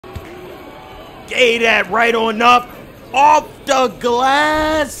Gave that right on up. Off the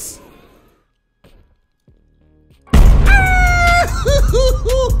glass.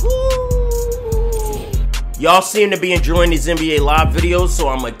 Y'all seem to be enjoying these NBA Live videos, so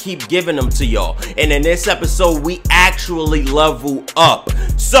I'm gonna keep giving them to y'all. And in this episode, we actually level up.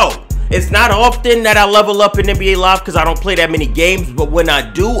 So, it's not often that I level up in NBA Live because I don't play that many games, but when I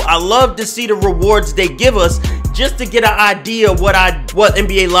do, I love to see the rewards they give us just to get an idea what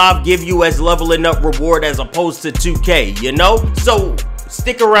NBA Live give you as leveling up reward as opposed to 2K, you know? So,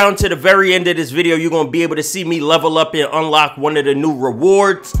 stick around to the very end of this video. You're going to be able to see me level up and unlock one of the new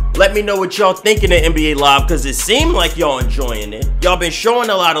rewards. Let me know what y'all thinking of NBA Live because it seemed like y'all enjoying it. Y'all been showing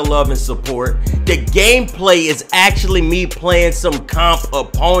a lot of love and support. The gameplay is actually me playing some comp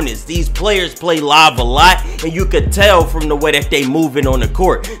opponents. These players play live a lot and you could tell from the way that they moving on the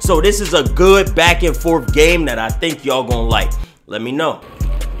court. So this is a good back and forth game that I think y'all gonna like. Let me know.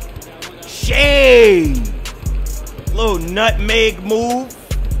 Shade. Little nutmeg move.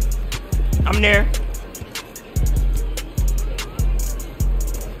 I'm there.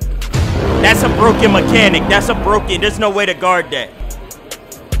 That's a broken mechanic. That's a broken. There's no way to guard that.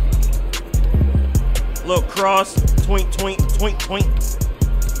 Little cross. Twink, twink, twink, twink.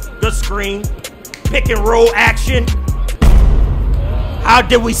 Good screen. Pick and roll action. How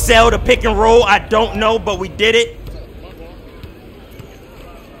did we sell the pick and roll? I don't know, but we did it.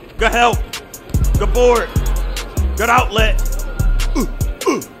 Good help. Good board. Good outlet.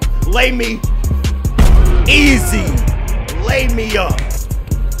 Lay me. Easy. Lay me up.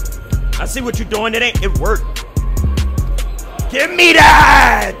 I see what you're doing. It worked. Give me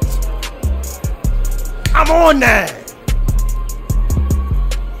that. I'm on that.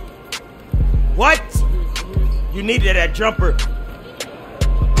 What? You needed that jumper.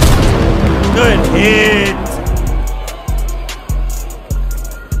 Good hit.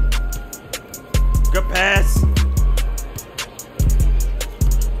 Good pass.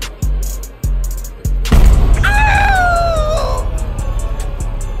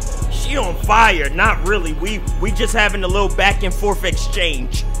 She on fire. Not really. We just having a little back and forth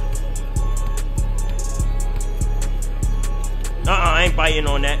exchange. I ain't biting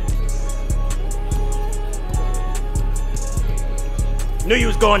on that. Knew you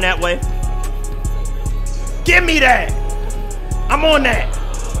was going that way. Give me that. I'm on that.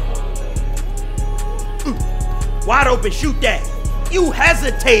 Wide open, shoot that. You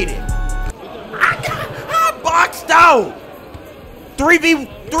hesitated. I boxed out.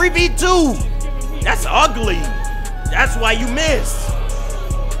 3v2. That's ugly. That's why you missed.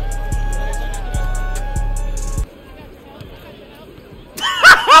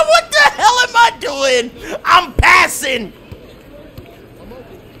 What the hell am I doing? I'm passing.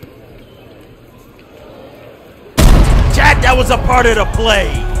 Chat, that was a part of the play.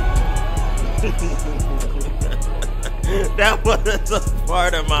 That was a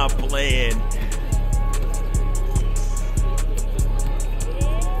part of my plan.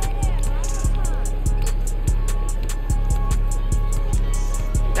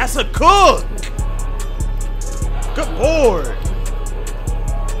 That's a cook. Good board.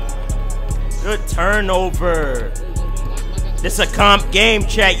 Good turnover. This a comp game,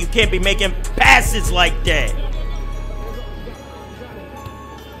 chat. You can't be making passes like that.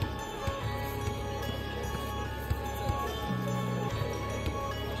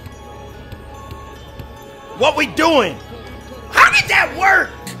 What we doing? How did that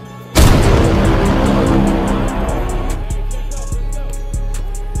work?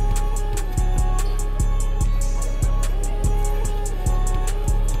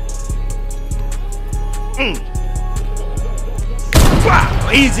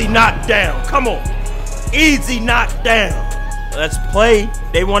 Wow, easy knockdown. Come on. Easy knockdown. Let's play.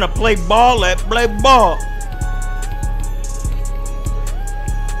 They want to play ball. Let's play ball.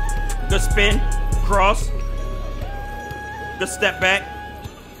 Good spin. Cross. Good step back.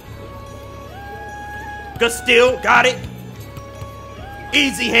 Good steal. Got it.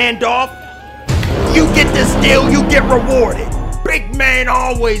 Easy handoff. You get the steal, you get rewarded. Big man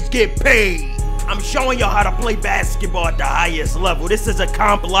always get paid. I'm showing y'all how to play basketball at the highest level. This is a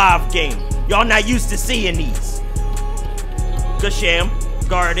comp live game. Y'all not used to seeing these. Good sham.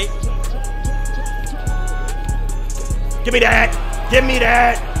 Guard it. Give me that. Give me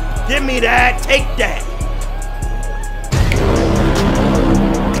that. Give me that. Take that.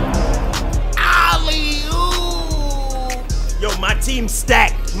 Yo, my team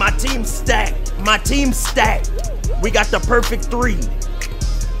stacked. My team stacked. My team stacked. We got the perfect three.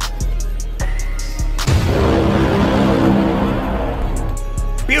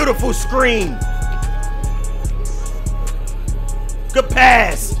 Beautiful screen. Good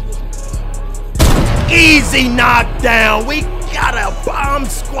pass. Easy knockdown. We got a bomb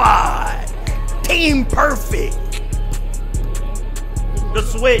squad. Team perfect. The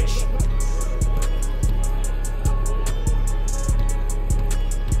switch.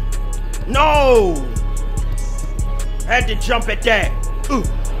 No. Had to jump at that. Ooh.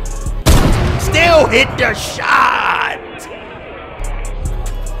 Still hit the shot.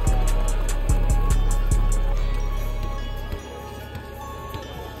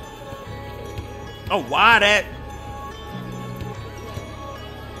 Oh, why that?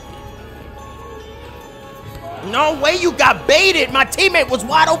 No way you got baited. My teammate was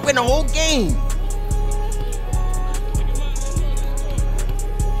wide open the whole game.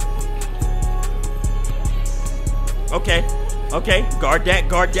 Okay, okay, guard that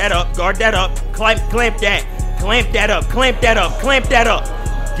up, clamp that up, clamp that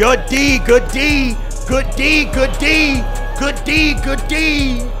up. Good D, good D, good D, good D, good D, good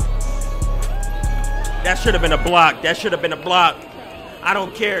D. That should have been a block, that should have been a block. I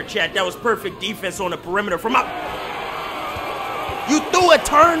don't care, chat, that was perfect defense on the perimeter from up. You threw a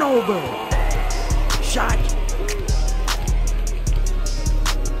turnover. Shot.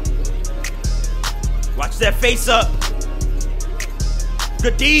 Watch that face up.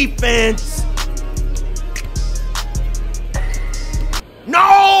 Good defense.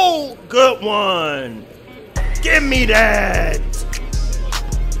 No! Good one. Give me that.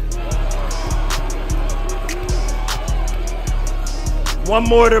 One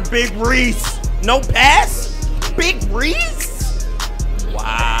more to Big Rease. No pass? Big Rease?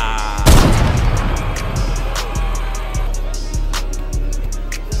 Wow.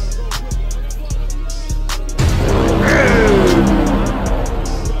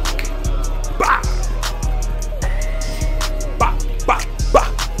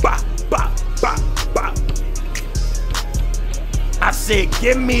 I said,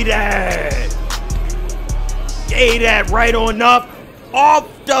 give me that. Gave that right on up. Off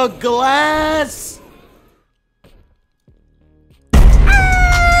the glass.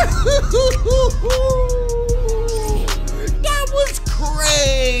 That was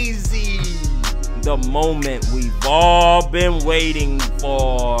crazy. The moment we've all been waiting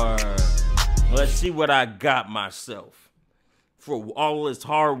for. Let's see what I got myself. For all this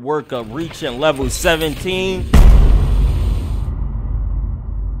hard work of reaching level 17.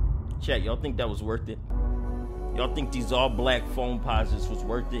 Chat, y'all think that was worth it? Y'all think these all black phone posits was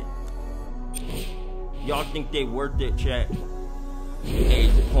worth it? Y'all think they worth it, chat?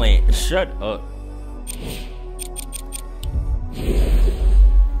 Eggplant, shut up.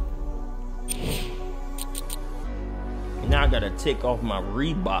 Now I gotta take off my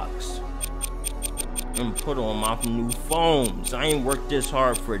Reeboks and put on my new phones. I ain't worked this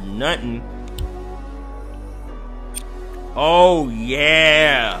hard for nothing. Oh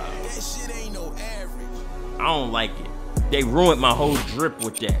yeah. I don't like it. They ruined my whole drip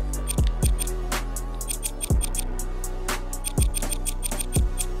with that.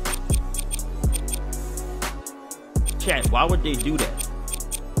 Chat, why would they do that?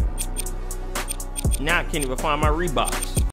 Now I can't even find my Reeboks.